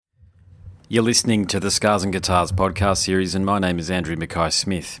You're listening to the Scars and Guitars podcast series, and my name is Andrew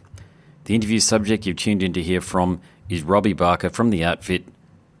Mackay-Smith. The interview subject you've tuned in to hear from is Robby Baca from the outfit,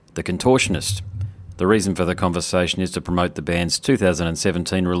 The Contortionist. The reason for the conversation is to promote the band's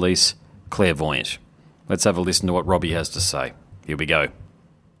 2017 release, Clairvoyant. Let's have a listen to what Robby has to say. Here we go.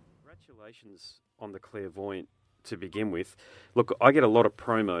 Congratulations on the Clairvoyant to begin with. Look, I get a lot of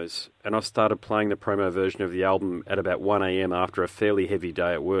promos, and I've started playing the promo version of the album at about 1 a.m. after a fairly heavy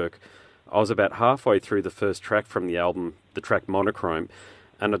day at work. I was about halfway through the first track from the album, the track Monochrome,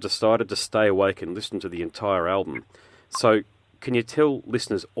 and I decided to stay awake and listen to the entire album. So, can you tell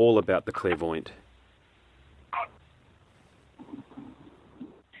listeners all about the Clairvoyant?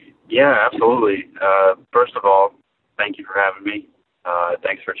 Yeah, absolutely. First of all, thank you for having me.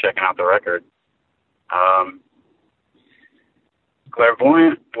 Thanks for checking out the record.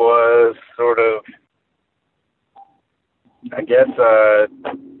 Clairvoyant was sort of, I guess,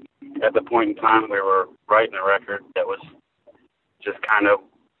 at the point in time we were writing a record that was just kind of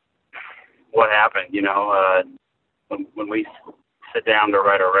what happened, you know. When we sit down to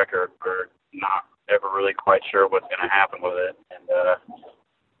write a record, we're not ever really quite sure what's going to happen with it. And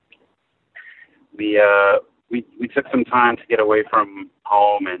we took some time to get away from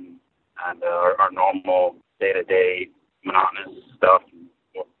home and our normal day-to-day monotonous stuff and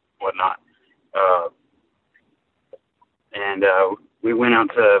whatnot. And we went out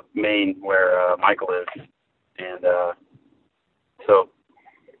to Maine where Michael is, and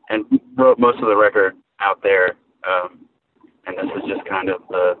wrote most of the record out there. And this is just kind of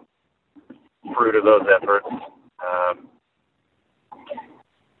the fruit of those efforts.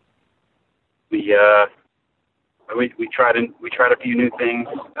 We tried a few new things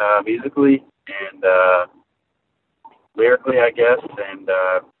musically and lyrically, I guess, and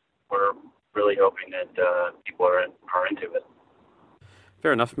we're really hoping that people are into it.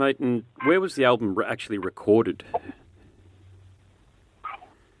 Fair enough, mate. And where was the album actually recorded?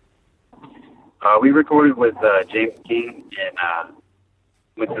 We recorded with James King in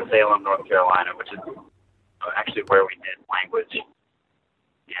Winston-Salem, North Carolina, which is actually where we did Language.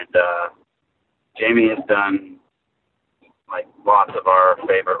 And Jamie has done like lots of our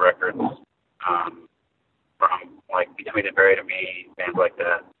favorite records, from like Between the Buried and Me, bands like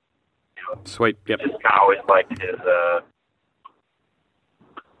that. You know, sweet. Yep. Just kind of always liked his.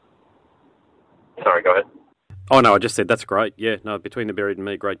 Sorry, go ahead. Oh no, I just said that's great. Yeah, no, Between the Buried and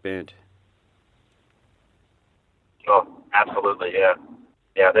Me, great band. Oh, absolutely, yeah.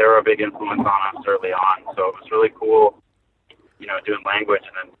 Yeah, they were a big influence on us early on, so it was really cool, you know, doing Language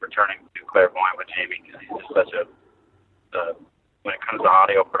and then returning to Clairvoyant with Jamie, because he's just such a, when it comes to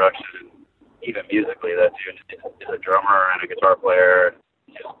audio production and even musically, that dude is a drummer and a guitar player,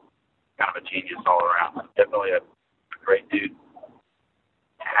 just kind of a genius all around. So definitely a great dude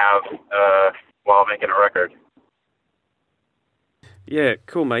to have while making a record. Yeah,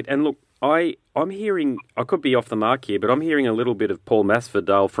 cool, mate. And look, I'm hearing, I could be off the mark here, but I'm hearing a little bit of Paul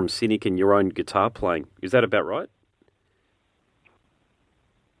Masvidal from Cynic in your own guitar playing. Is that about right?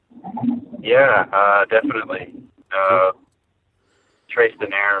 Yeah, definitely. Trace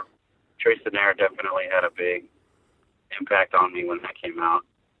Denaire definitely had a big impact on me when that came out.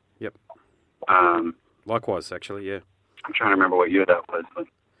 Yep. Likewise, actually, yeah. I'm trying to remember what year that was. But...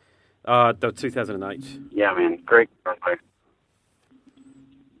 the 2008. Yeah, man, great guitar player.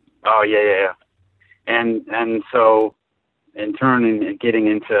 Oh, yeah. And so, in turn, in getting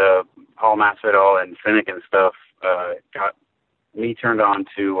into Paul Masvidal and Cynic and stuff, got me turned on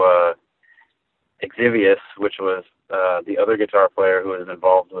to Exvius, which was the other guitar player who was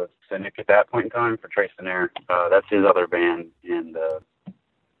involved with Cynic at that point in time for Trace Denaire. That's his other band. And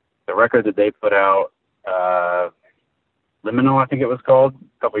the record that they put out, Liminal, I think it was called,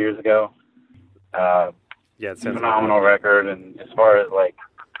 a couple years ago. Yeah, it sounds phenomenal record. And as far as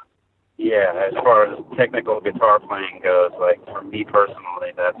technical guitar playing goes, like for me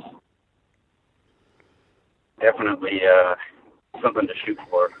personally, that's definitely something to shoot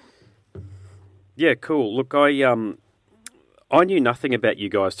for. Yeah, cool. Look, I knew nothing about you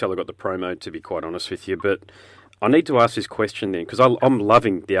guys till I got the promo, to be quite honest with you, but I need to ask this question then, because I'm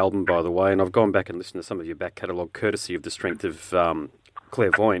loving the album, by the way, and I've gone back and listened to some of your back catalogue courtesy of the strength of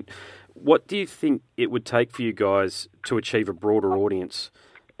Clairvoyant. What do you think it would take for you guys to achieve a broader audience,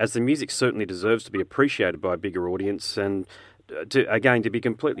 as the music certainly deserves to be appreciated by a bigger audience? And to be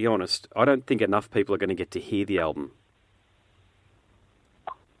completely honest, I don't think enough people are going to get to hear the album.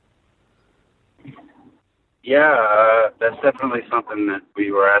 Yeah, that's definitely something that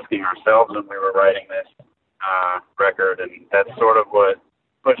we were asking ourselves when we were writing this record, and that's sort of what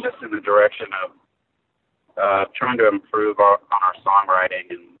pushed us in the direction of trying to improve on our songwriting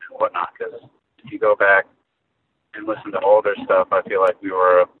and whatnot. Because if you go back and listen to older stuff, I feel like we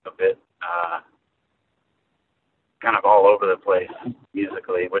were a bit kind of all over the place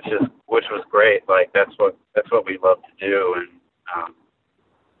musically, which was great. Like that's what we love to do, and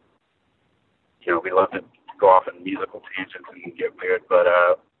we love to go off on musical tangents and get weird. But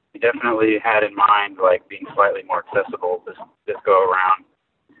we definitely had in mind like being slightly more accessible this go around.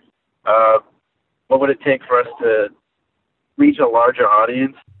 What would it take for us to reach a larger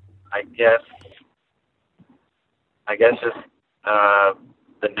audience? I guess just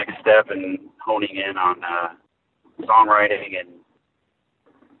the next step in honing in on songwriting, and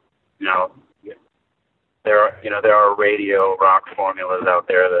there are radio rock formulas out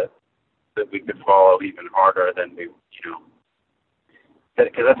there that we could follow even harder than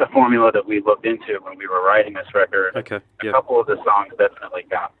because that's a formula that we looked into when we were writing this record. Okay. Yep. A couple of the songs definitely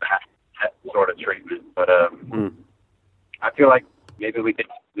got that sort of treatment, but I feel like maybe we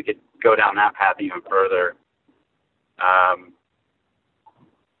could go down that path even further.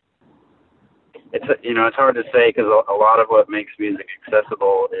 It's hard to say because a lot of what makes music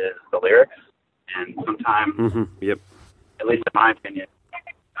accessible is the lyrics, and sometimes, Yep. at least in my opinion,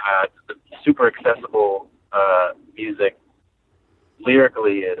 the super accessible music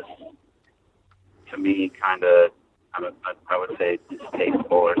lyrically is, to me, kind of, I would say,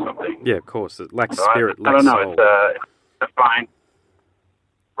 distasteful or something. Yeah, of course. It lacks So spirit, I don't lacks know. soul. It's a fine.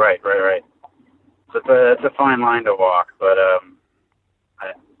 Right. So it's a fine line to walk, but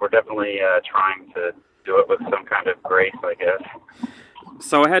we're definitely trying to do it with some kind of grace, I guess.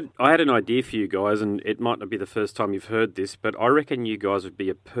 So I had an idea for you guys, and it might not be the first time you've heard this, but I reckon you guys would be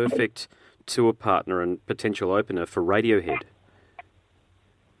a perfect tour partner and potential opener for Radiohead.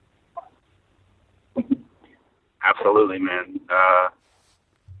 Absolutely, man.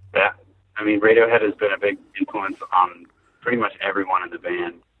 Radiohead has been a big influence on pretty much everyone in the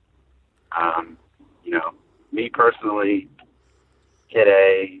band. Me personally, Kid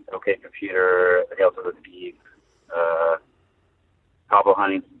A, OK Computer, Hail to the Thief, Pablo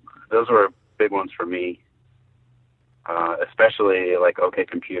Honey, those were big ones for me. Especially like OK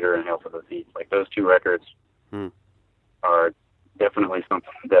Computer and Hail to the Thief. Like those two records are definitely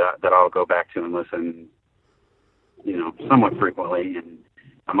something that I'll go back to and listen, somewhat frequently. And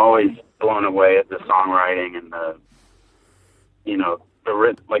I'm always blown away at the songwriting and the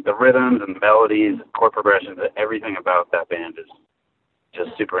rhythms and the melodies, chord progressions, everything about that band is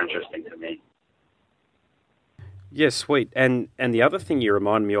just super interesting to me. Yeah, sweet. And the other thing you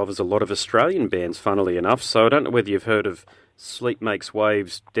remind me of is a lot of Australian bands, funnily enough. So I don't know whether you've heard of Sleep Makes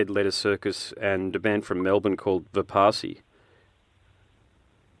Waves, Dead Letter Circus, and a band from Melbourne called Vipassy.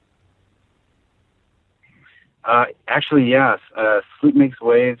 Actually, yes. Sleep Makes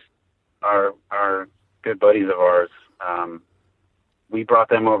Waves are good buddies of ours. We brought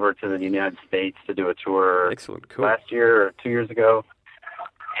them over to the United States to do a tour. Excellent, cool. Last year or 2 years ago.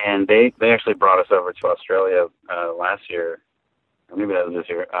 And they actually brought us over to Australia last year. Or maybe that was this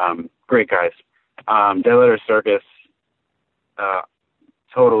year. Great guys. Dead Letter Circus,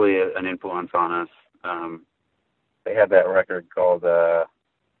 totally an influence on us. They had that record called The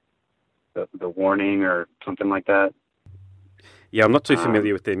Warning or something like that. Yeah, I'm not too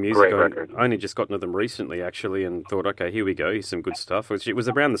familiar with their music. Great record. I only just got into them recently, actually, and thought, okay, here we go. Here's some good stuff. It was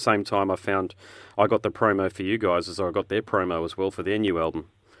around the same time I got the promo for you guys as I got their promo as well for their new album.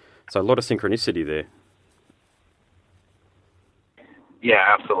 So a lot of synchronicity there. Yeah,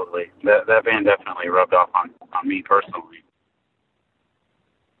 absolutely. That band definitely rubbed off on me personally.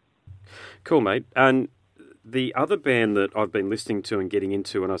 Cool, mate. And the other band that I've been listening to and getting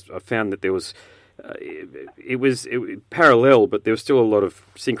into, and I found that there was... It was parallel, but there was still a lot of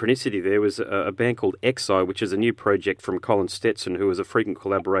synchronicity. There was a band called XI, which is a new project from Colin Stetson, who was a frequent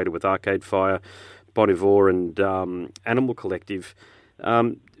collaborator with Arcade Fire, Bon Iver, and Animal Collective.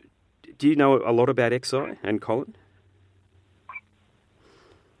 Do you know a lot about XI and Colin?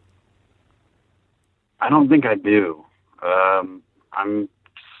 I don't think I do. I'm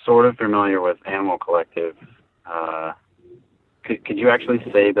sort of familiar with Animal Collective. Could you actually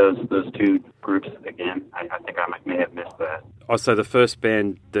say those two groups again? I think I may have missed that. Oh, so the first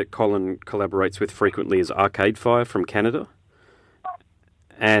band that Colin collaborates with frequently is Arcade Fire from Canada,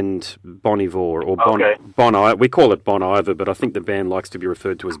 and Bon Iver, or Bon Iver. We call it Bon Iver, but I think the band likes to be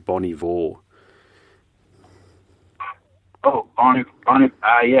referred to as Bon Iver. Oh,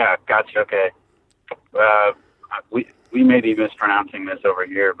 yeah, gotcha. Okay. We may be mispronouncing this over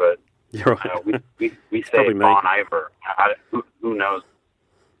here, but you're right. we say Bon Iver. Who knows?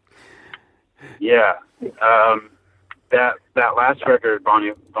 Yeah. That last record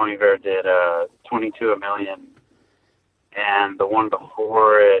Bon Iver did, 22 a Million, and the one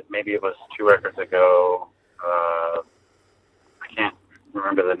before it, maybe it was 2 records ago. I can't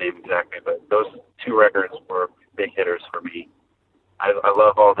remember the name exactly, but those 2 records were big hitters for me. I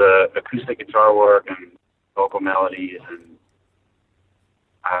love all the acoustic guitar work and vocal melodies, and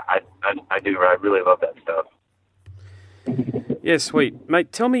I do. I really love that stuff. Yeah, sweet.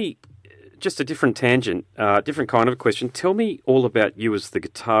 Mate, tell me, just a different tangent, different kind of a question. Tell me all about you as the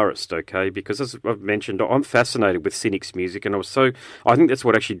guitarist, okay? Because as I've mentioned, I'm fascinated with Cynic's music, and I think that's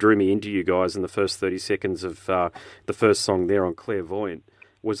what actually drew me into you guys in the first 30 seconds of the first song there on Clairvoyant,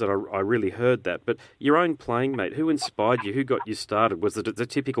 was that I really heard that. But your own playing, mate, who inspired you? Who got you started? Was it the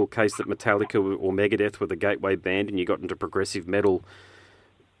typical case that Metallica or Megadeth were the gateway band and you got into progressive metal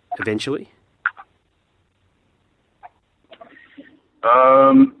eventually?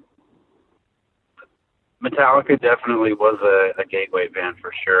 Metallica definitely was a gateway band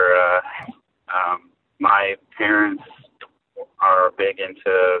for sure. My parents are big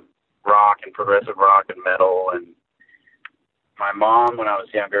into rock and progressive rock and metal, and my mom, when I was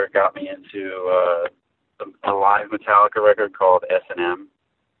younger, got me into a live Metallica record called S&M,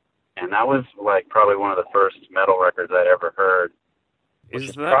 and that was like probably one of the first metal records I'd ever heard. Which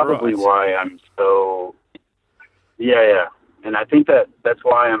is probably right? Why I'm so yeah. And I think that's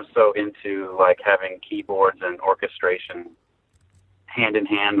why I'm so into like having keyboards and orchestration hand in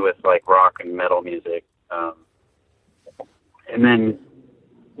hand with like rock and metal music. And then,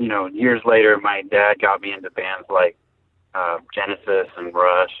 years later, my dad got me into bands like Genesis and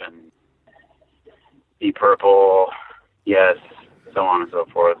Rush and Deep Purple, Yes, so on and so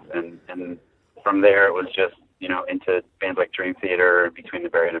forth. And from there, it was just, into bands like Dream Theater and Between the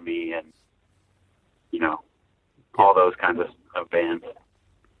Buried and Me and, all those kinds of bands.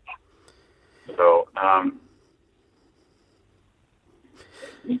 So,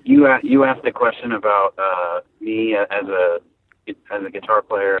 you asked a question about me as a guitar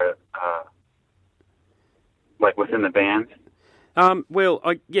player, like within the band.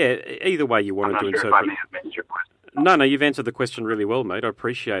 Either way you wanted to interpret. If I may have missed your question. No, you've answered the question really well, mate. I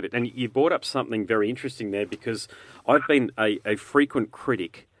appreciate it. And you brought up something very interesting there, because I've been a frequent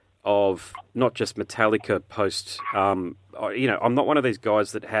critic of not just Metallica post. I'm not one of these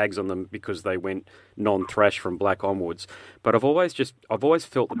guys that hags on them because they went non-thrash from Black onwards, but I've always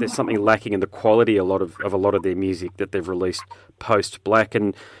felt that there's something lacking in the quality of a lot of their music that they've released post Black.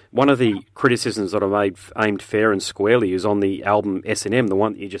 And one of the criticisms that I made, aimed fair and squarely, is on the album S&M, the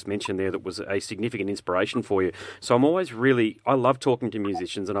one that you just mentioned there, that was a significant inspiration for you. So I love talking to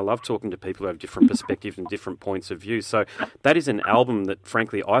musicians, and I love talking to people who have different perspectives and different points of view. So that is an album that,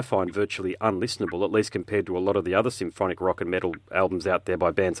 frankly, I find virtually unlistenable, at least compared to a lot of the other symphonic rock and metal albums out there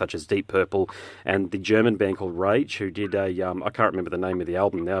by bands such as Deep Purple and the German band called Rage, who did I can't remember the name of the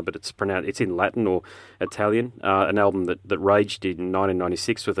album now, but it's in Latin or Italian, an album that Rage did in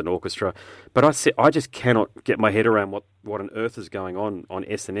 1996 with an orchestra. But I just cannot get my head around what on earth is going on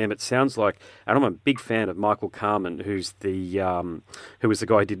S&M. It sounds like, and I'm a big fan of Michael Carmen, who was the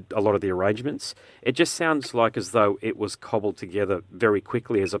guy who did a lot of the arrangements. It just sounds like as though it was cobbled together very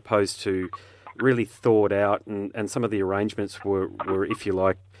quickly, as opposed to really thought out, and some of the arrangements were, if you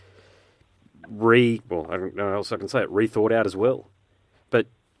like, I don't know how else I can say it, rethought out as well. But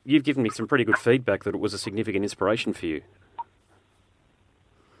you've given me some pretty good feedback that it was a significant inspiration for you.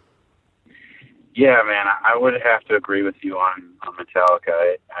 Yeah, man, I would have to agree with you on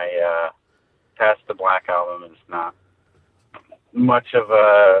Metallica. I past the Black album is not much of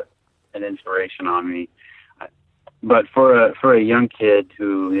an inspiration on me. But for a young kid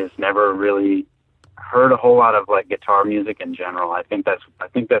who has never really heard a whole lot of like guitar music in general, I think that's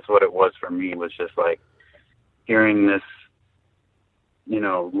what it was for me, was just like hearing this,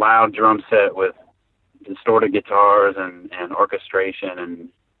 loud drum set with distorted guitars and orchestration. And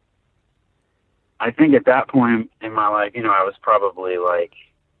I think at that point in my life, I was probably like,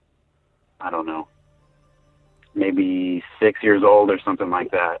 I don't know, maybe 6 years old or something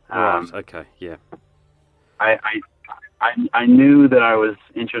like that. Right. Okay. Yeah. I knew that I was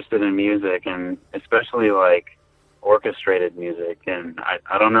interested in music, and especially like orchestrated music, and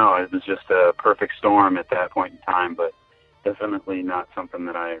I don't know, it was just a perfect storm at that point in time, but definitely not something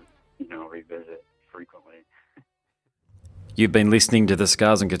that I revisit frequently. You've been listening to the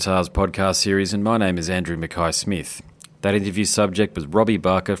Scars and Guitars podcast series, and my name is Andrew Mackay-Smith. That interview subject was Robby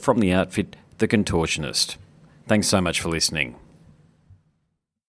Baca from the outfit The Contortionist. Thanks so much for listening.